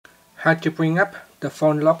how to bring up the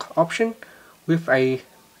phone lock option with a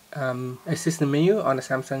assistant menu on the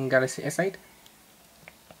Samsung Galaxy S8.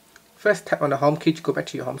 First, tap on the home key to go back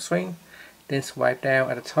to your home screen. Then swipe down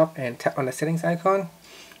at the top and tap on the settings icon.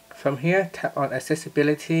 From here, tap on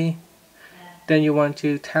accessibility. Then you want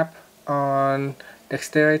to tap on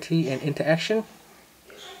dexterity and interaction.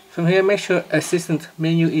 From here, make sure assistant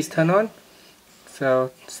menu is turned on.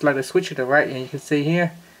 So select the switch to the right and you can see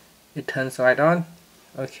here it turns right on.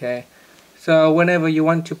 Okay, so whenever you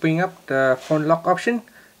want to bring up the phone lock option,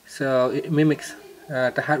 so it mimics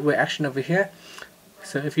the hardware action over here.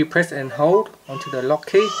 So if you press and hold onto the lock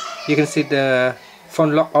key, you can see the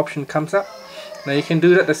phone lock option comes up. Now you can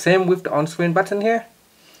do that the same with the on-screen button here.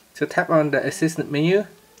 So tap on the assistant menu,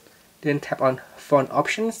 then tap on phone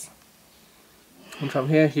options, and from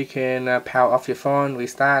here you can power off your phone,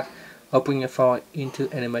 restart, or bring your phone into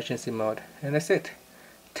an emergency mode, and that's it.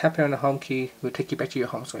 Tapping on the home key will take you back to your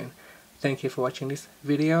home screen. Thank you for watching this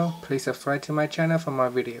video. Please subscribe to my channel for more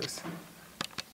videos.